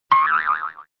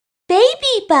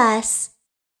BabyBus.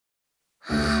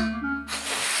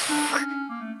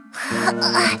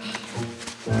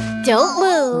 Don't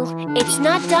move. It's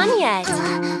not done yet.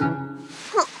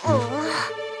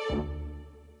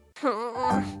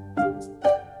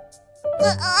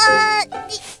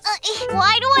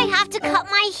 Why do I have to cut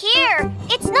my hair?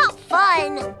 It's not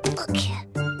fun.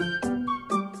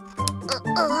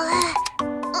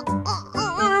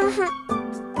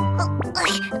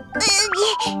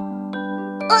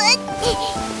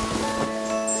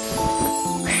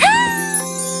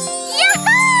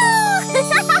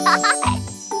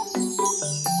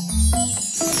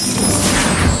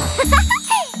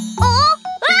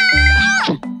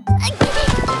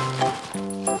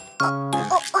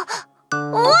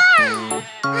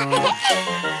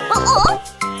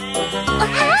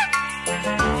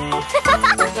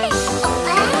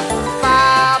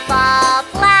 Baa Baa,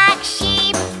 black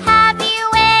sheep, have you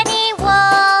any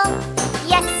wool?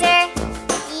 Yes, sir.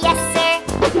 Yes, sir.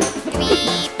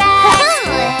 3 bags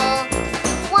full.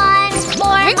 1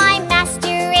 for my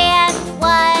master and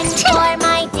 1 for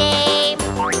my dame.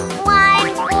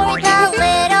 1 for the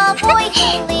little boy who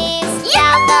lives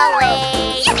down the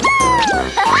lane.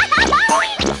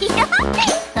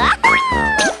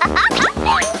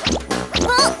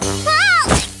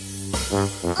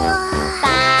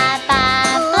 Baa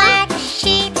Baa, black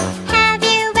sheep, have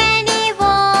you any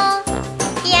wool?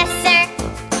 Yes, sir.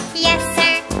 Yes,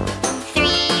 sir.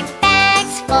 3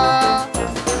 bags full.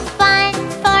 1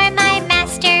 for my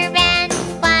master and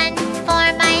 1 for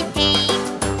my dame.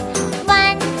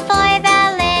 1 for the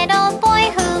little boy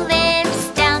who lives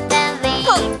down the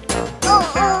lane.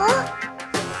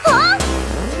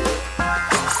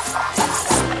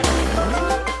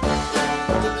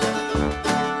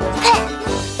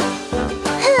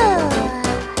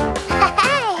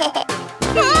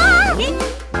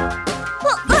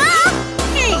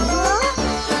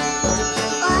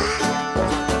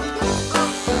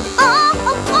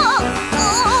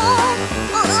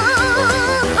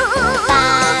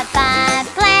 Baa Baa,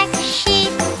 black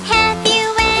sheep, have you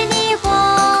any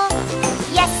wool?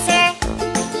 Yes, sir.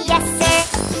 Yes, sir.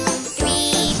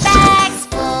 3 bags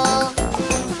full.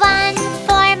 1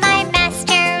 for my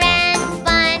master and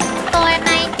 1 for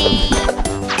my dame.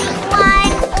 1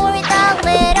 for the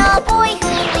little boy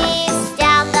who lives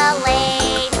down the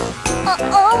lane.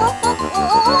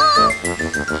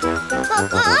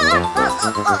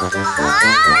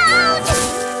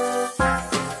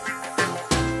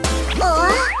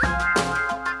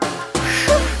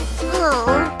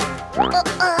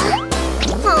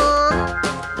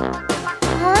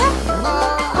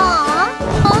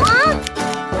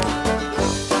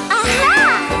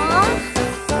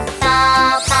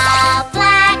 Baa Baa,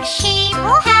 black sheep,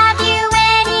 have you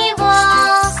any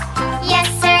wool? Yes,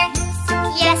 sir.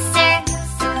 Yes, sir.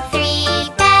 3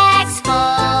 bags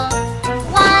full.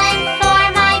 1 for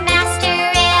my master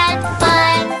and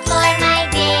 1 for my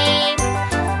dame.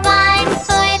 1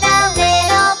 for the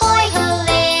little boy who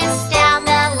lives down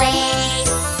the lane.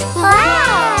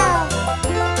 Wow!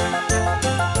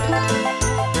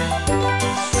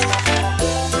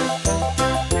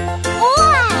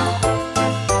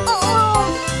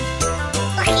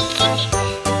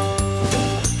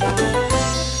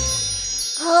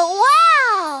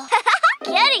 Wow!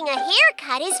 Getting a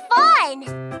haircut is fun!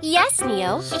 Yes,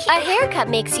 Neo. A haircut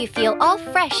makes you feel all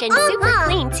fresh and super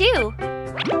clean, too.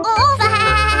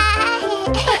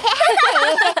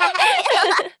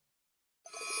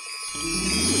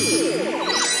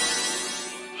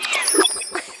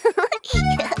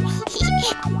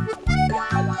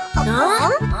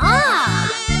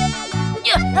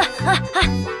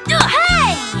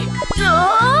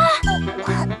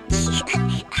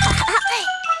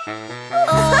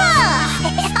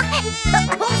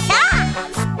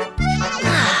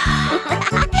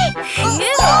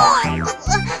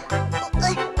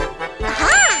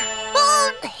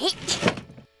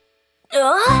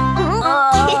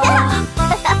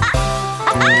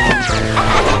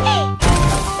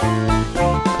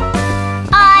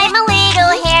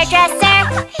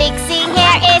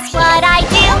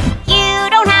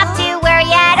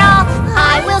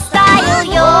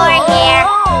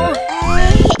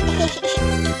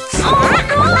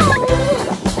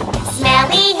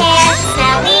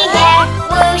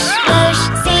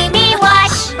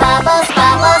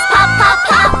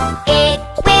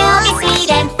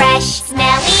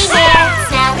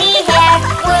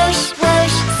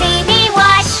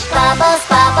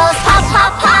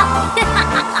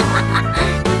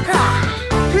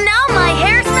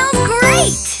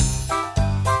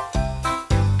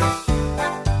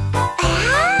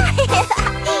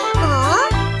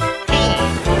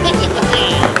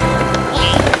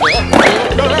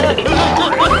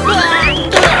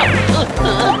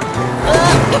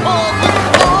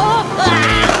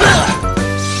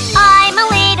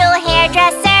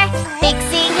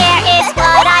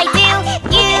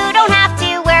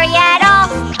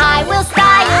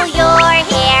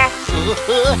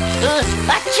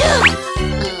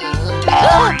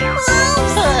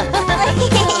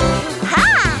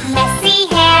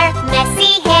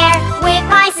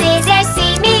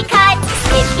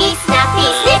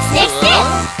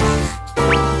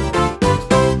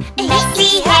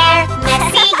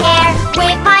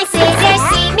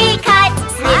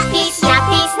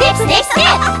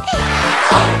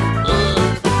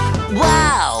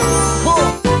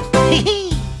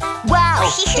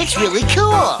 It's really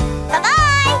cool.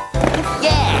 Bye-bye!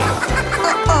 Yeah!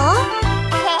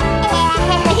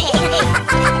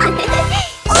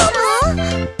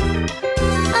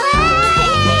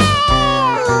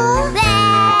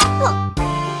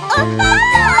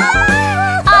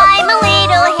 I'm a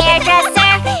little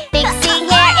hairdresser. Fixing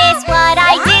hair is what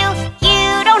I do.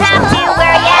 You don't have to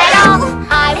worry at all.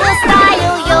 I will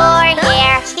style your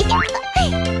hair.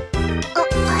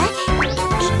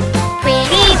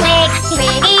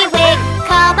 Pretty wig,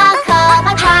 come on,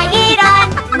 try it on.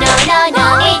 No,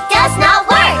 it does not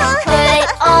work. Put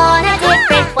on a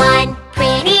different one.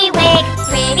 Pretty wig,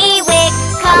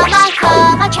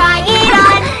 come on, try it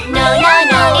on. No,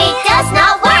 it does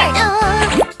not work.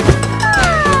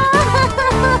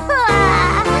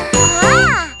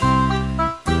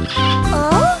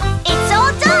 It's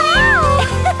all done.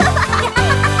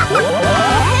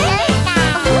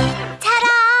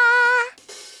 Ta-da!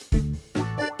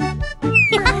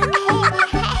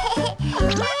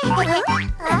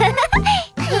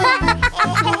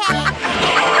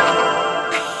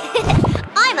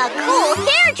 I'm a cool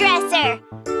hairdresser!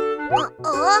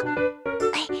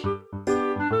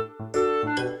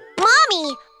 Mommy,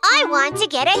 I want to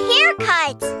get a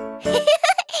haircut!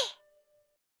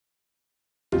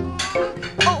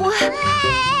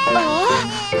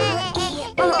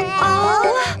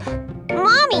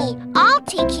 Mommy, I'll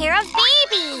take care of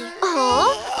baby!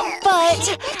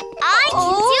 But I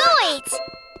can do it!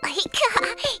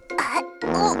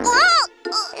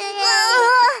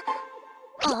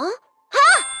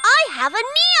 I have a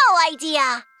Neo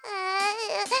idea!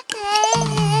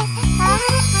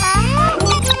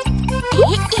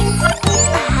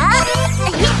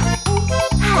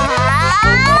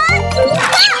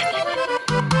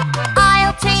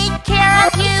 I'll take care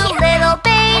of you, little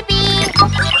baby.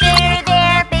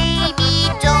 There, baby,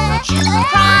 don't you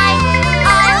cry.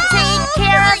 I'll take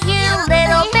care of you,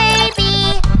 little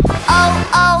baby.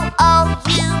 Oh,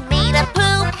 you made a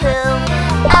poo-poo.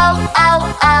 Oh.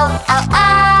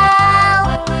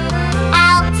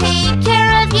 I'll take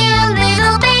care of you,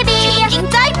 little baby. Changing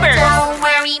diapers. Don't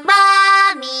worry,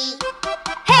 Mommy.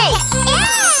 Hey!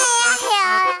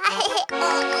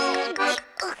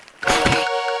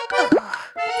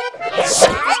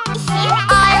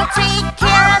 I'll take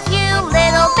care of you,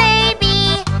 little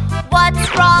baby. What's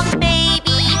wrong,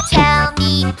 baby? Tell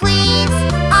me, please.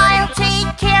 I'll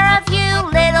take care of you,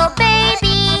 little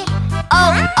baby.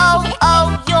 Oh,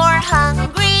 you're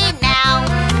hungry now.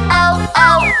 Oh.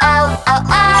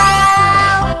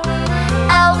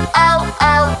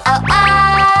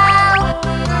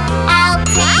 I'll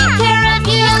take care of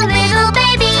you, little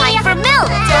baby. Time for milk.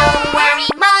 Don't worry,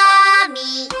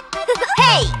 Mommy.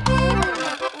 Hey!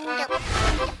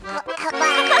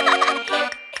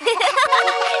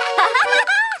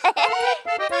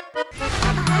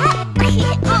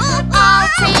 I'll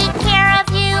take care of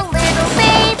you, little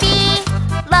baby.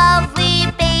 Lovely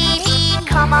baby,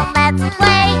 come on, let's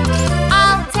play.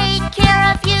 I'll take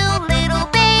care of you, little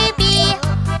baby.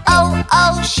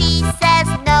 Oh, she says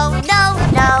no.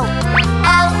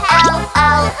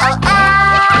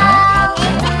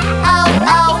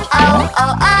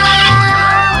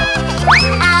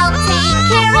 I'll take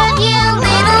care of you,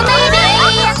 little baby.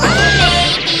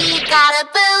 Baby got a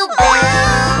boo-boo.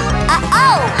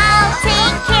 I'll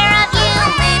take care of you,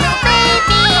 little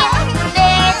baby.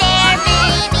 There,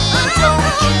 baby,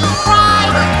 don't you cry.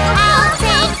 I'll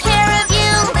take care of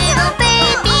you, little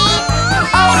baby.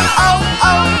 Oh,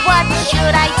 what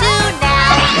should I do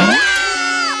now?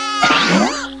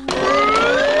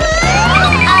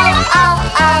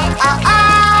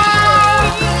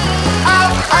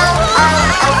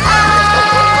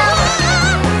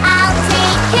 I'll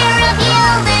take care of you,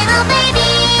 little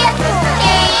baby.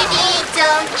 Baby,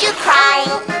 don't you cry.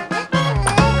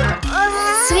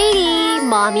 Sweetie,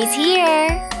 Mommy's here.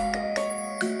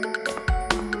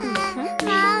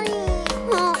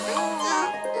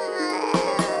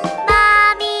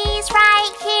 Mommy's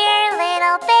right here,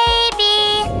 little baby.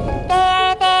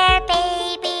 There,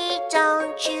 baby,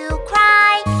 don't you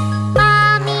cry.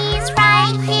 Mommy's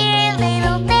right here,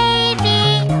 little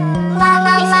baby.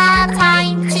 La,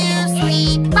 time to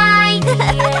sleep, my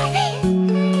dear.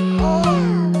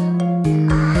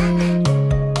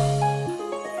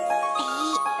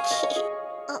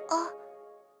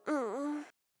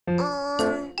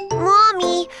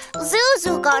 Mommy,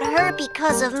 Zuzu got hurt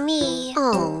because of me.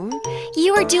 Oh,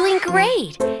 you are doing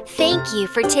great. Thank you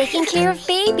for taking care of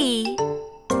baby.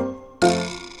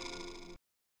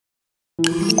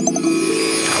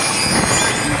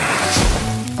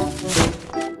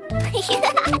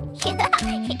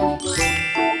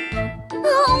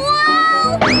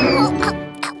 Oh, wow!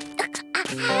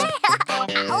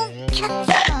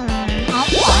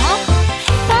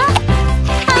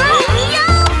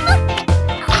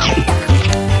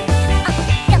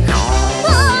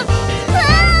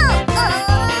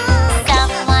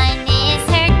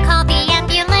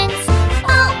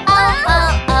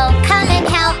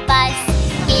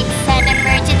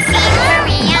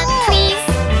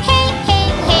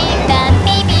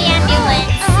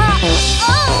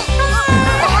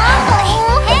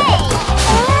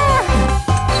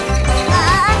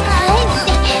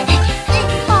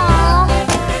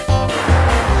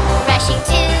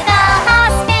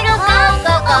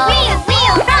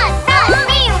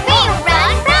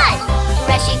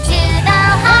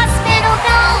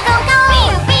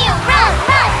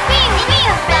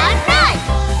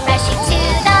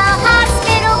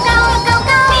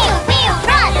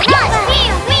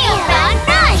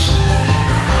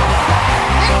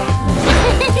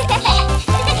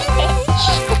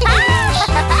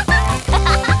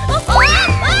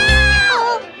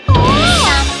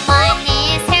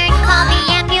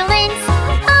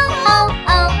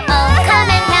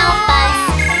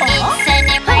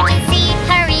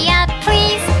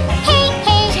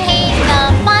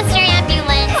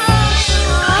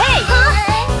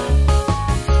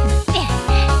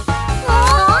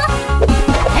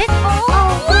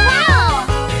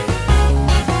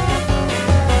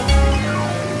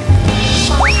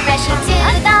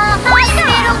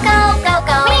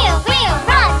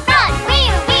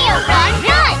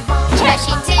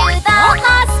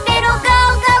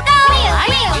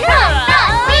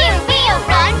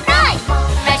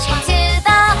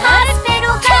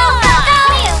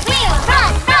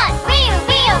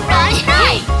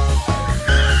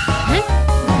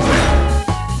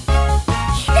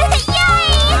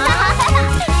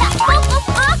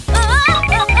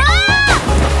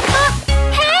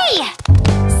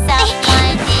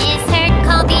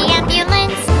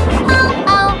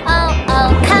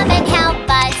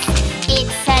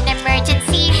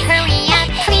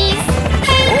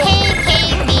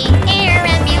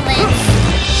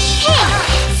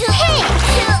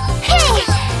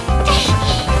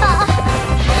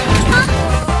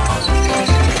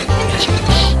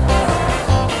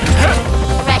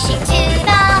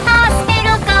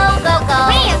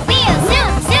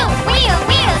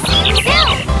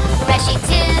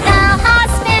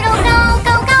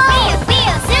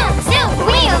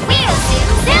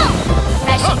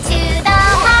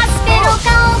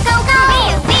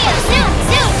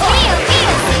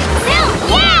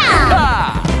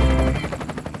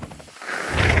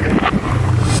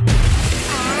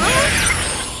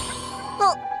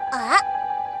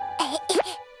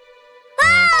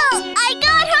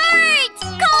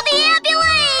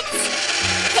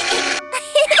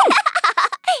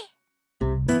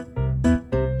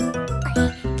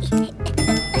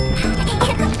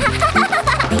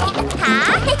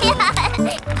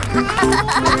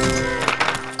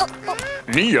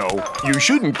 Neo, you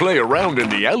shouldn't play around in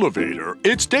the elevator.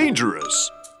 It's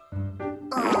dangerous. 1,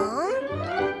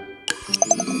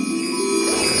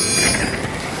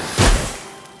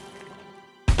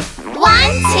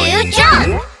 2,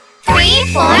 jump!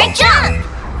 3, 4, jump!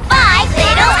 5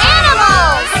 little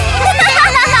animals!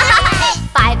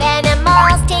 5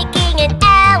 animals taking an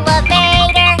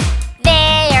elevator.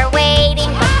 They are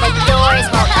waiting, but the doors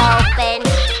won't open.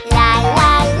 La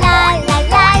la la la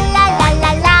la la la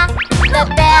la la. The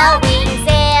bell rings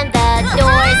and the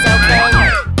doors open.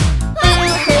 Boo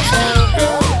hoo hoo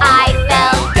hoo, I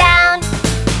fell down.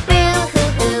 Boo hoo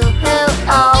hoo hoo,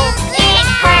 oh it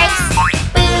hurts.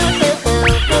 Boo hoo hoo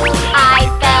hoo, I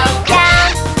fell down.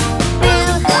 Boo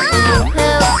hoo hoo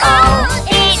hoo, oh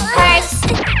it hurts.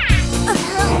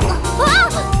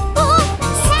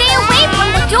 Stay away from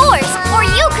the doors, or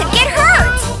you could get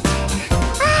hurt.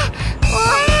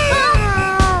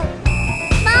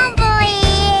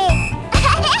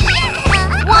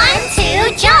 One, two,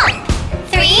 jump!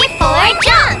 3, 4,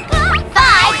 jump! 5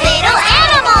 little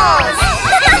animals!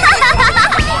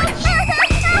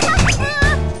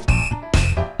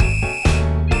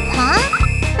 Huh?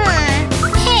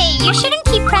 Hey, you shouldn't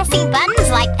keep pressing buttons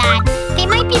like that. They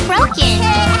might be broken.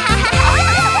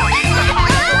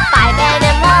 5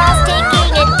 animals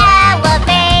taking an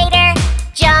elevator,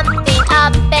 jumping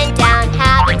up and down,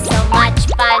 having so much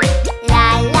fun.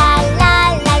 La la la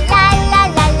la la la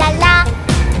la la la.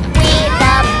 We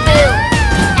love Boo.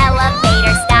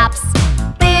 Elevator stops.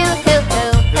 Boo hoo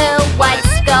hoo hoo,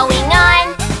 what's going on?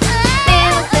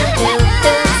 Boo hoo hoo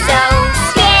hoo, so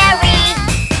scary.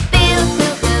 Boo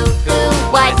hoo hoo hoo,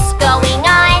 what's going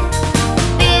on?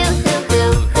 Boo hoo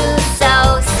hoo hoo, so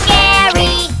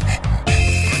scary.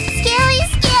 Scary,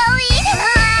 scary.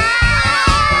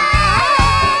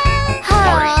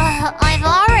 I've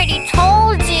already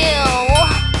told you.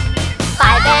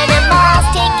 5 animals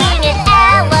taking an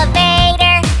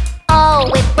elevator. Oh,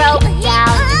 it broke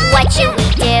down. What should we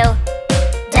do?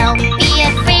 Don't be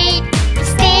afraid.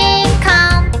 Stay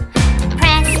calm.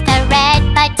 Press the red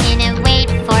button and wait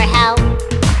for help.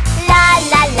 La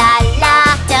la la la.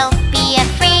 Don't be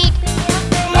afraid.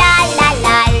 La la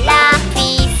la la.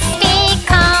 Please stay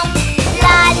calm.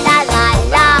 La la la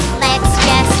la. Let's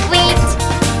just wait.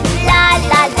 La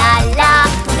la la la.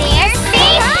 We're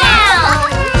safe now.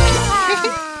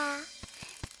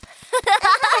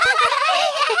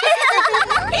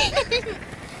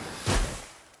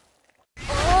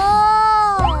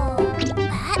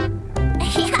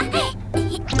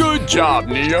 Good job,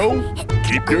 Neo.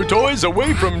 Keep your toys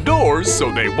away from doors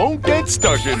so they won't get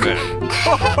stuck in them.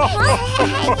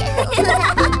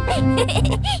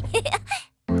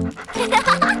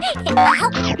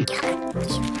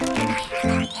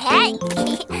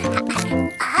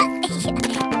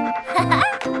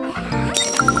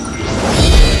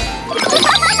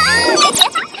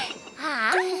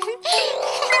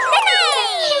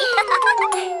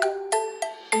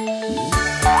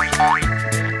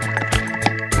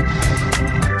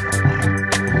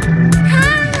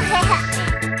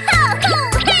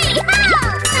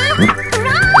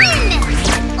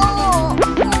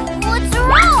 What's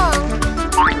wrong?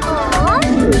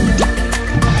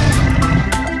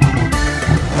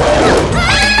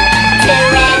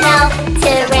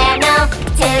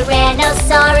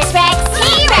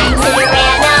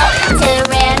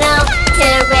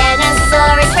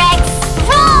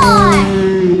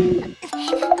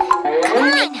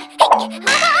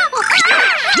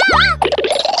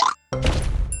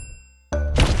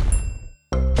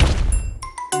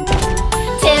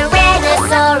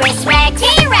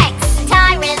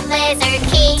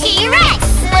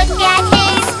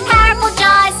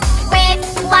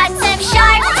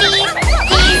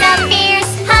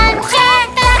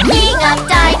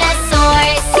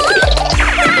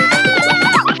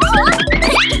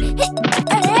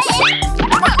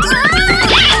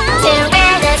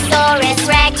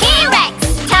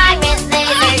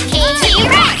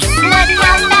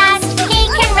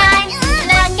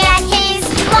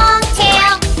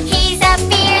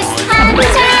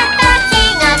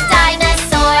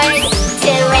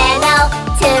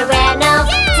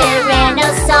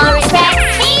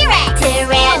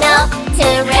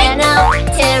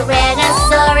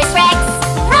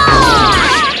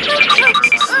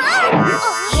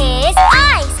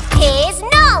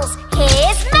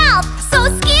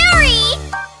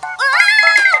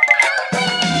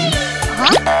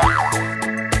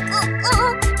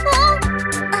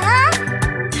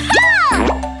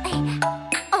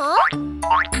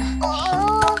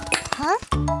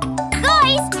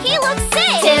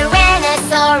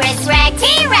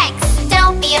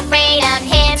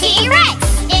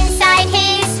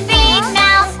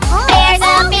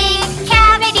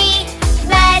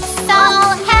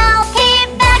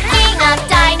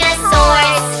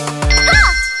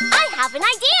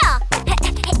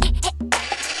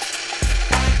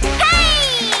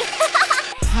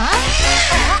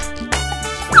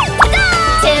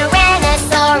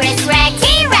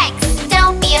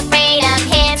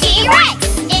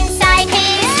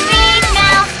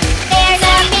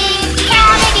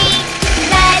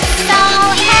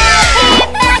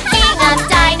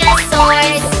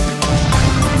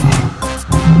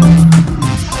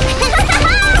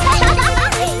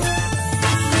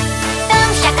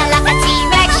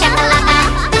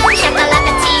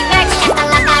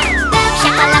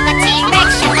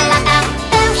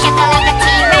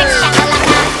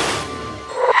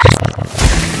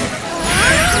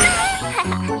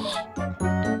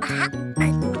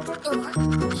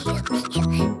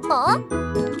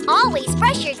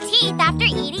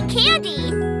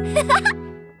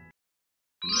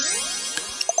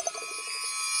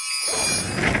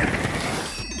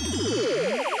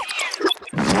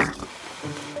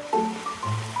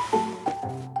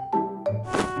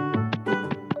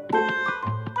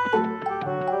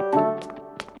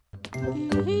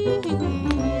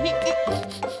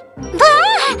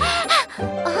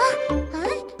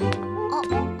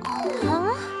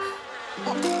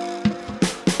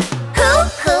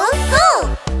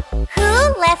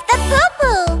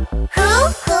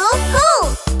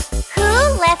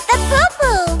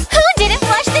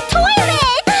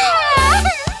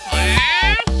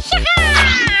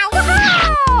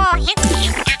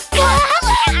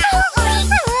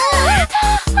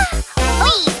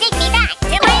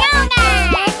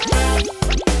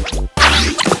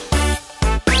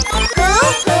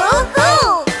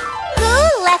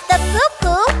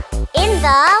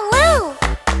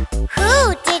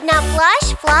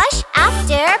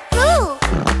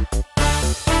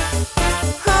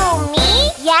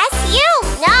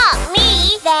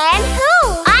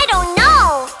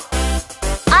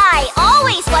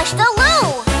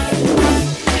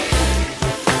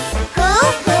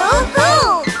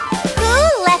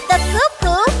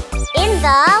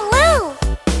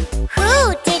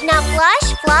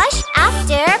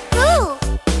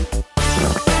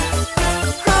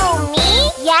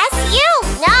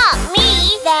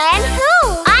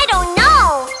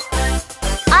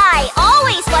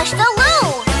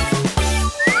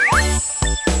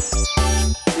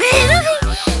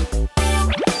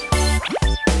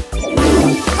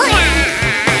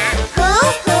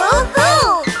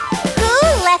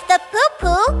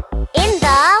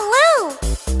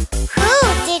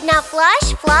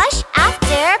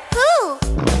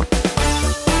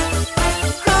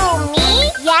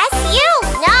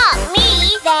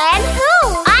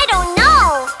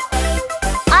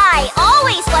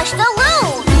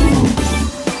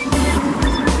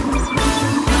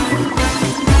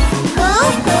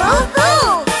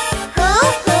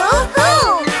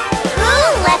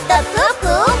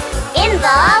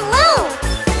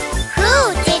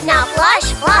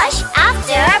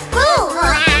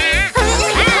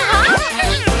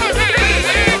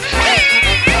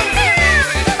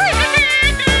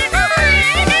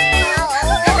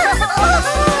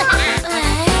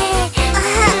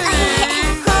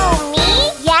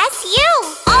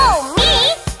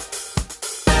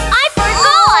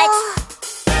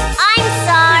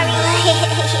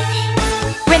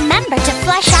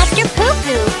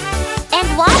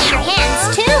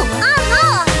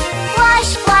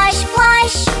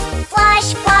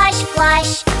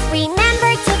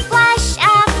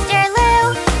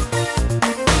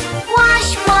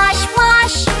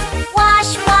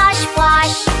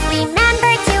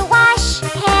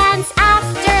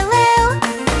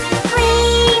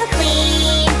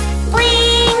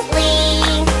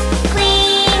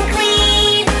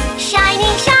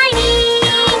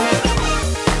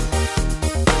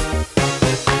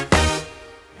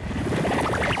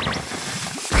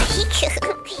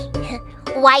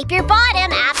 Wipe your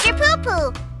bottom after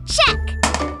poo-poo. Check.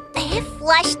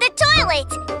 Flush the toilet.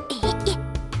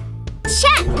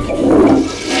 Check.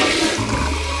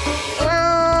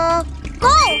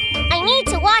 Oh, I need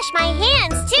to wash my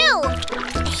hands too.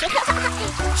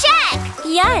 Check.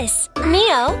 Yes,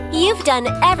 Neo, you've done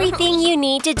everything you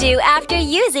need to do after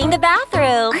using the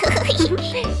bathroom.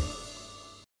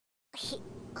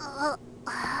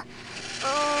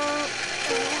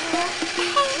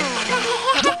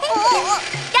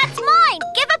 That's mine!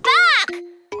 Give it back!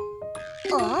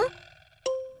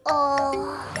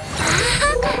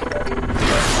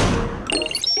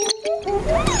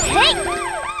 Hey!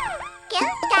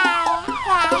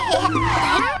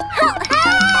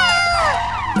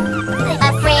 A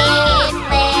brave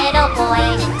little boy,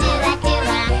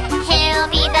 he'll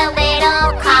be the little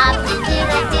cop,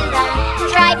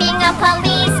 driving a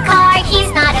police car,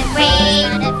 he's not afraid.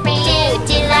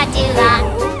 Do-do-la-do-la,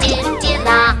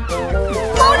 do-do-la.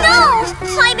 Oh no!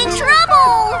 I'm in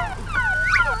trouble!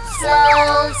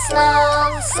 Slow,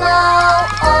 slow, slow,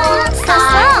 old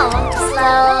car.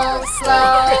 Slow,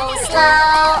 slow, slow,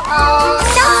 old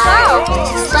car.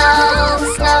 Slow,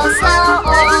 slow, slow,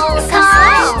 old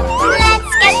car.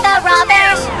 Let's get the robber.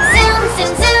 Zoom,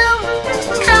 zoom, zoom.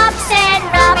 Cops and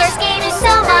robbers game is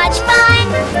so much fun.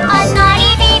 A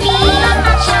naughty baby,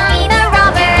 show me the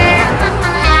robber.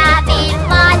 Having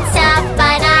lots of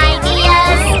fun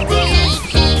ideas. Hee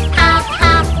hee ha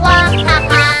ha wah ha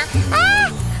ha.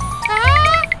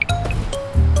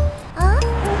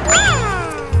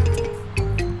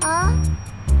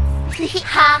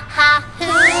 Ha ha hoo,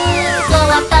 blow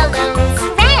up balloons.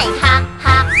 Red. Ha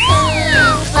ha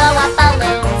hoo, blow up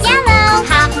balloons. Yellow.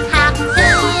 Ha ha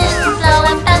hoo, blow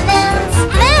up balloons.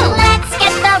 Blue. Let's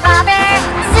get the robber.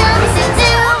 Zoom zoom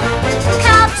zoom.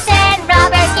 Cops and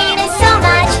robbers game is so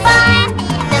much fun.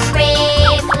 The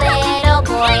brave little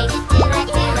boy,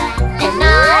 the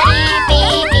naughty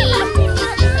baby.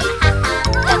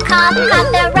 The cop got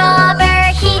the robber,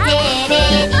 he did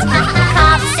it.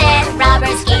 Cops and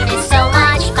robbers game is so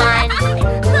much fun.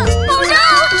 Oh no!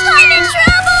 I'm in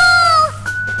trouble!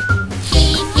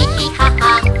 Hee hee hee ha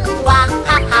ha, wah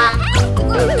ha ha.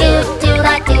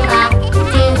 Do-do-la do-la,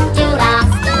 do-do-la.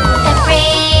 The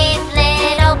brave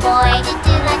little boy,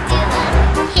 do-do-la-do-la.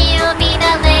 He'll be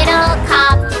the little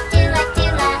cop,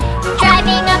 do-do-la-do-la.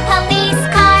 Driving a police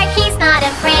car, he's not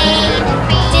afraid.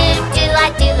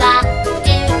 Do-do-la-do-la,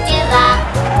 do-do-la.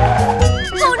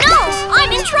 Oh no!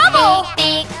 I'm in trouble!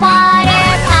 Big water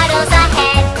puddles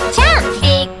ahead. Jump!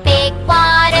 Big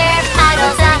water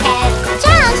puddles ahead.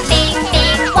 Jump!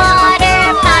 Big water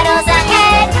puddles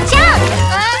ahead. Jump!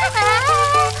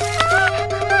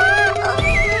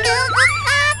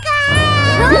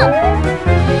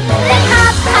 The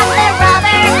cop caught the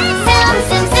robber. Zoom,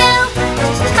 zoom, zoom.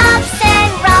 Cops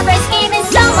and robbers game is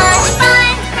so much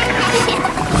fun.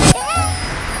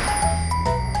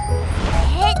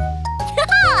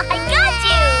 I got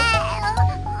you!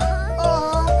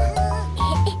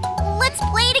 Let's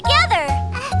play together!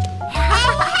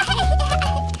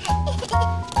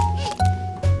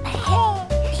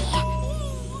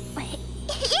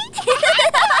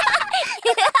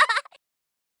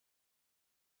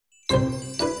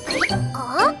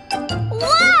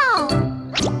 Wow!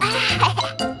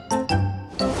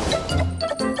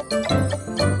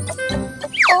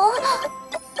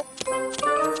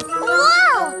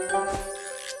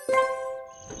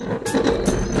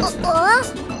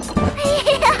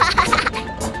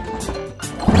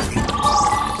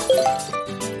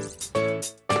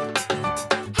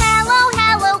 Hello,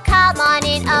 hello, come on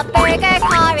in. A burger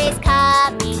car is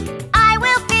coming. I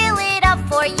will fill it up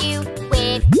for you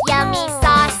with yummy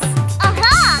sauce.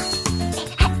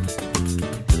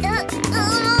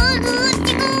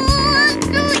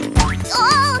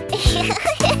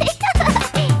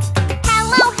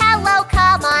 Hello, hello,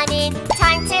 come on in.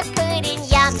 Time to put in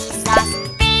yummy sauce.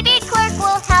 Baby clerk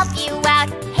will help you out.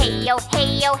 Hey yo, hey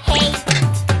yo, hey.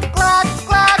 Glug,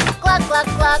 glug, glug, glug,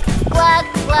 glug. Glug,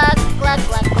 glug, glug,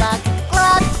 glug, glug.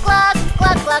 Glug, glug,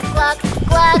 glug, glug, glug.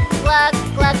 Glug, glug,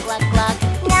 glug, glug, glug.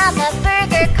 Now the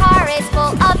burger car is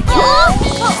full of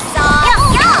yummy sauce.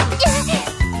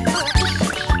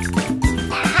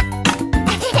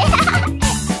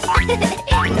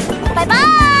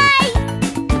 Bye-bye!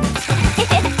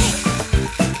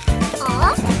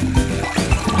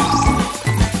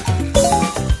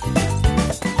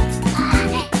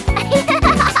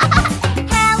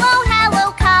 Hello, hello,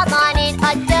 come on in. A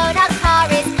donut car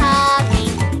is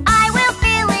coming. I will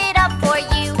fill it up for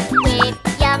you with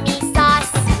yummy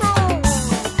sauce.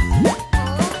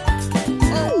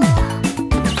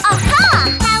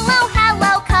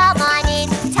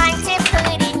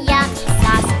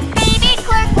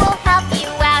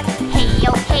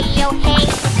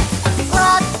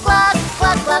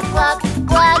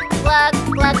 glug,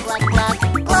 glug, glug, glug.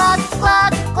 Glug,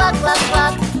 glug, glug, glug,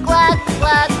 glug. Glug,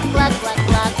 glug, glug, glug,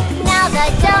 glug. Now the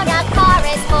donut car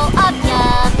is full of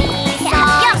yummy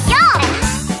sauce. Yum,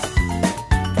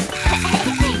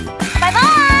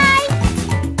 Bye-bye!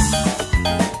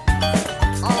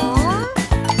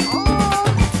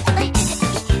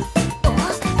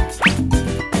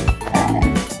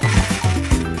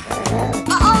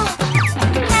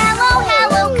 Hello,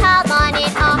 hello, come on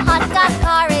in. A hot dog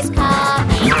car is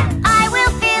coming. I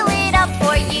will fill it up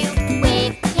for you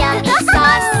with yummy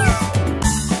sauce.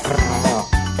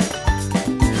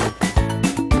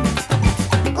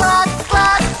 Glug,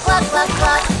 glug, glug, glug,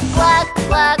 glug. Glug,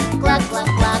 glug, glug, glug,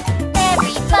 glug.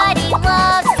 Everybody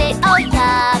loves it. Oh,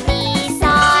 yummy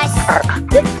sauce.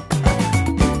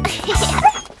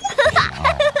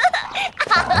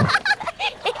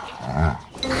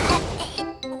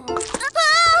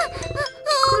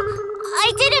 I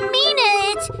didn't mean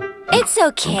it. It's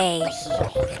okay.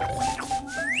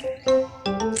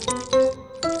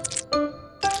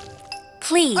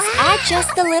 Please, add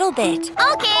just a little bit.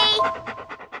 Okay.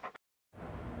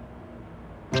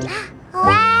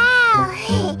 Wow.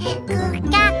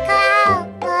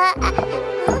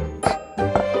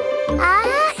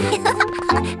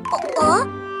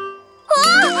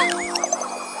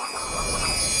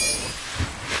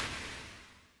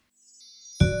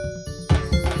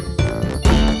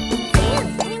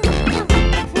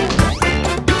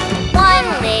 One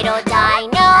little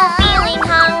dino feeling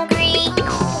hungry.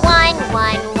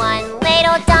 One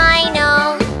little dino.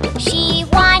 She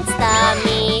wants the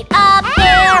meat up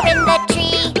there in the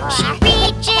tree. She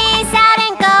reaches out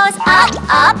and goes up,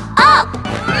 up, up.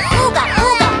 Ooga,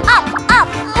 ooga, up, up.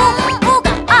 Ooga,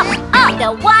 ooga, up, up. The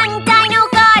one dino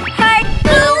got hurt.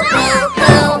 Boo, boo,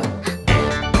 boo.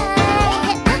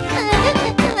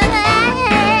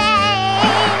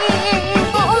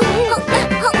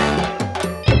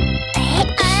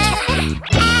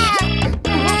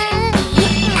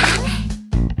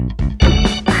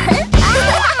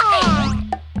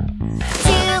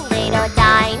 Two little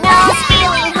dinos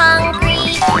feeling hungry.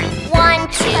 One,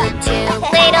 two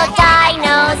little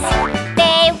dinos.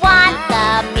 They want the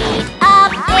meat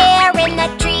up there in the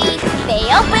tree. They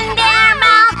open their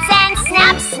mouths and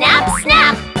snap, snap,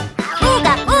 snap.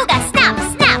 Ooga, ooga, snap,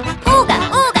 snap. Ooga,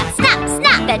 ooga, snap,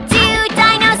 snap. The two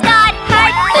dinos got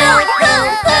hurt. Boo, boo,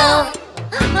 boo.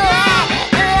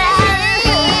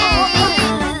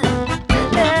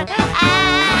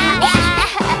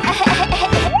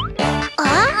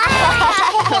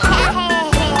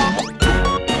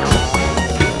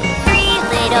 Three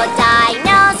little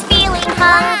dinos feeling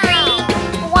hungry.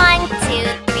 One, two,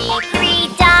 three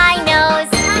dinos.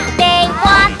 They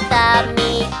want the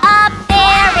meat up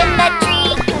there in the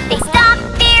tree. They stomp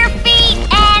their feet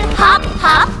and hop,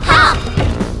 hop, hop.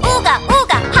 Ooga,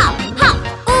 ooga, hop, hop.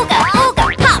 Ooga, ooga,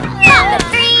 hop, hop. The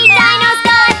three dinos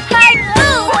got hurt.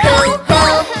 Boo, boo,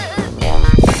 boo.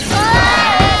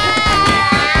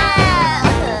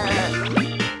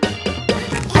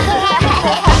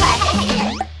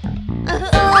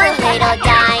 Four little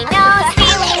dinos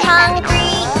feeling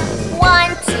hungry.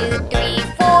 One, two,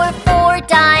 four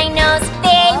dinos.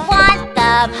 They want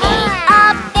the meat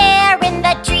up there in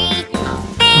the tree.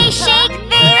 They shake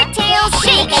their tails,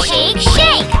 shake, shake,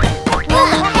 shake.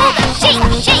 Ooga, ooga, shake,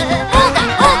 shake. Ooga,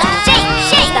 ooga, shake,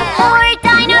 shake. The four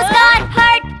dinos got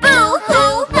hurt. Boo,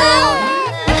 hoo, hoo.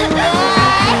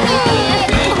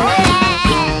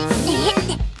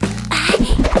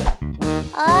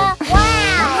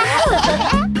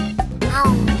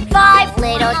 Five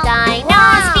little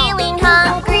dinos feeling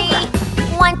hungry.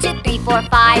 One, two, three, four,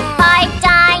 five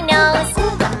dinos.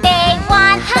 They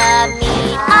want the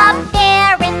meat up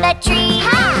there in the tree.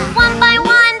 One by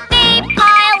one they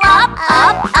pile up,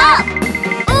 up, up.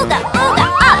 Ooga, ooga,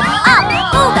 up, up.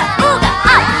 Ooga, ooga,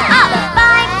 up, up. The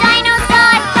five dinos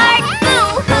got hurt. Boo,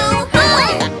 hoo, hoo.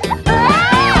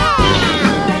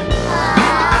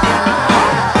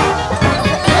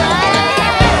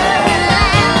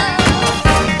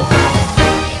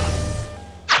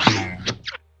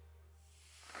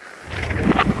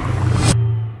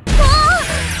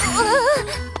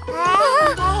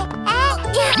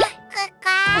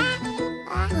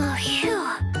 Oh, phew.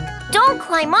 Don't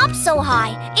climb up so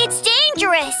high. It's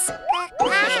dangerous.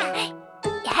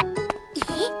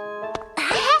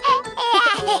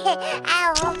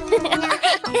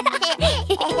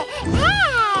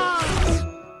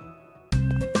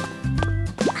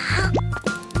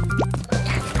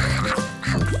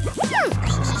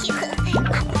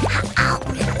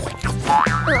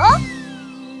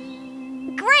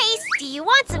 Grace, do you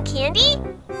want some candy?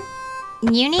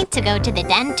 You need to go to the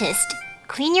dentist.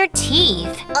 Clean your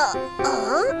teeth.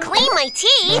 Clean my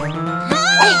teeth?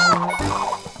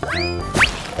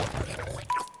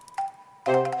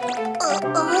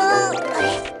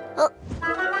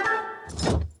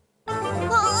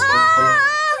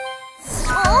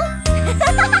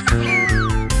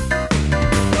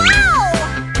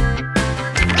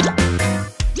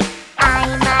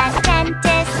 I'm a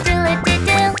dentist,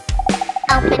 do-do-do-do.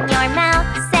 Open your mouth,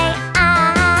 say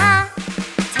ah.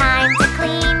 Time to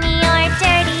clean your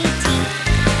dirty teeth.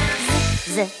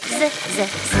 Swish,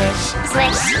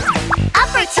 swish.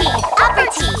 Upper teeth,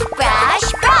 brush,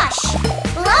 brush.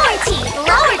 Lower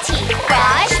teeth,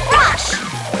 brush, brush.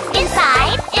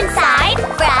 Inside,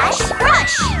 brush,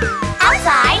 brush.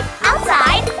 Outside,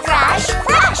 brush,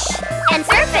 brush. And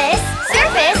surface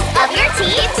of your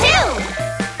teeth too.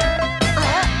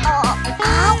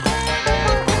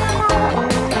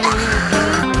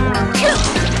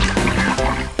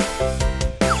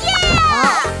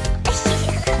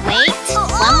 Wait,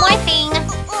 one more thing.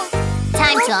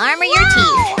 Time to armor your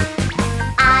teeth.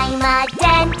 I'm a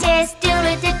dentist,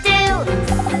 do-do-do-do.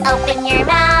 Open your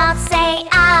mouth, say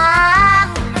ah.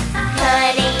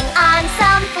 Putting on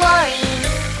some fluorine.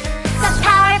 Some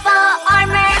powerful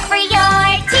armor for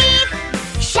your teeth.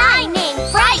 Shining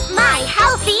bright, my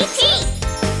healthy teeth.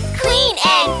 Clean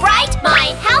and bright,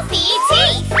 my healthy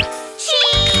teeth.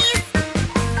 Cheese!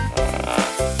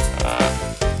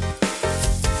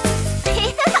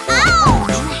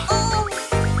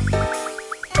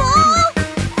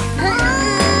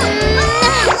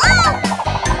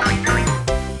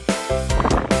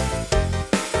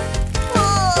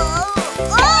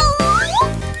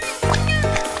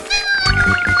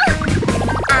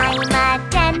 I'm a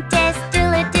dentist,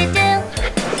 do-do-do-do.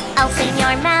 Open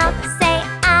your mouth, say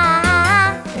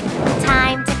ah.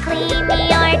 Time to clean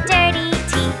your dirty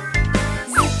teeth.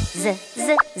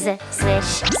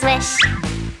 Swish, swish.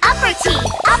 Upper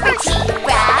teeth,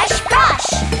 brush, brush.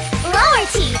 Lower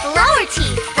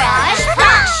teeth, brush,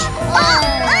 brush.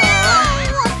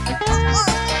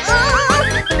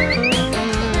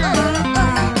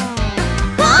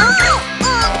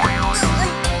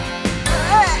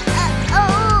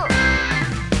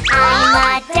 I'm a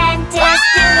dentist,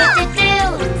 do-do-do-do.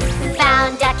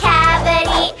 Found a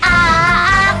cavity, ah.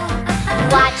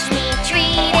 Watch me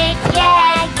treat it,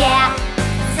 yeah, yeah.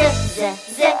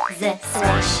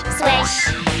 Swish, swish.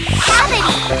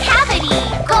 Cavity,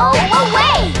 go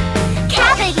away.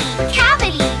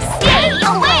 Cavity, stay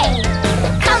away.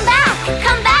 Come back,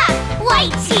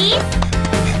 white teeth.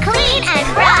 Clean and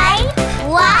bright,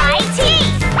 white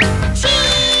teeth.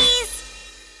 Cheese!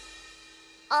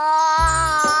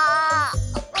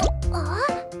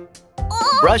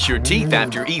 Brush your teeth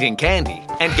after eating candy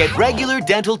and get regular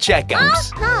dental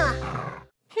checkups.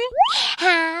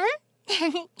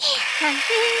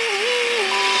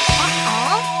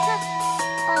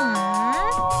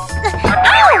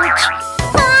 Ouch!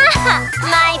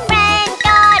 My friend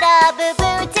got a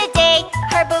boo-boo today.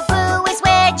 Her boo-boo is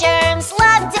where germs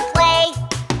love to play.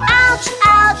 Ouch,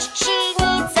 ouch, she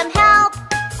needs some help.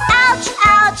 Ouch,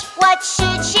 ouch, what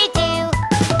should she do?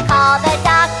 Call the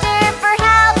doctor for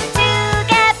help to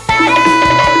get better.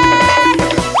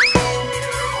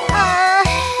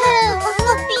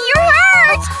 You're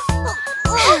hurt.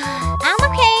 I'm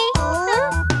okay.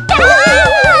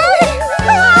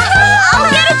 I'll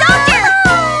get a doctor.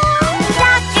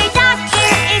 Doctor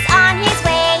is on his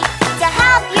way to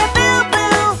help your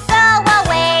boo-boo go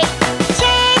away.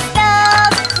 Chase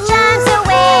those germs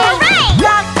away.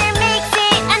 Doctor makes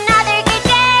it another good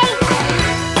day.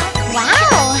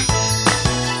 Wow.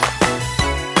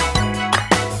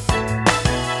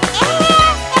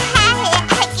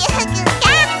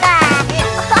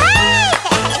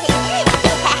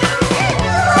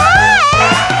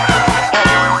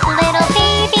 Little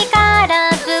baby got a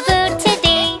boo-boo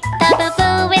today. The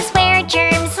boo-boo is where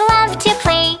germs love to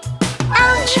play.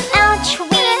 Ouch, ouch,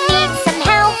 we need some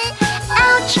help.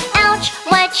 Ouch, ouch,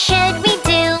 what should we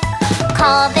do?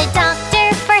 Call the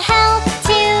doctor for help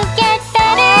to get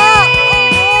better.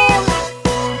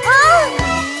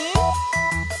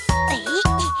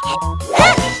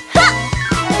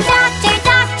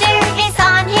 Doctor is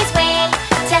on his way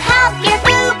to help your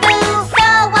boo-boo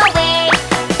go away.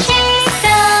 Chase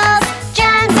those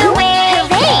germs away.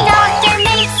 Doctor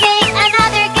makes it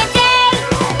another good day.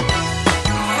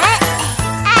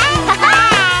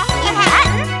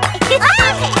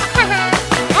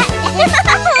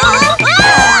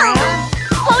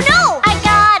 Oh no! I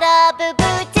got a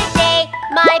boo-boo today.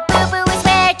 My boo-boo is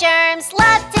where germs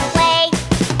love to play.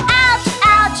 Ouch,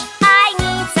 ouch, I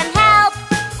need some help.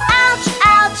 Ouch,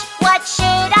 ouch, what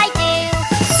should I do?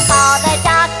 Call the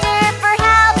doctor for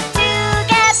help to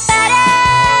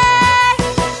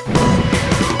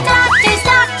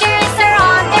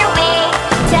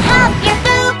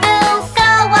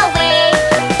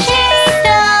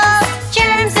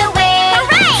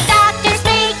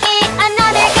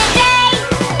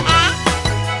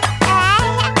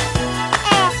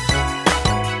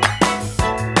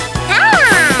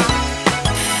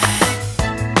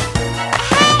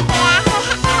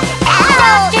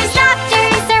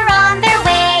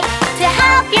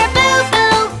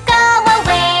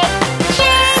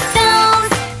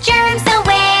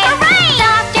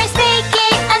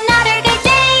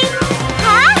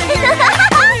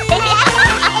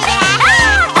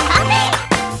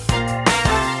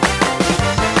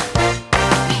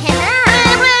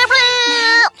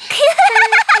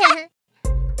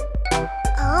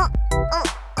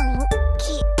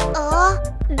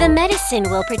The medicine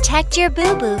will protect your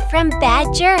boo-boo from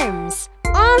bad germs.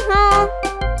 Mm-hmm.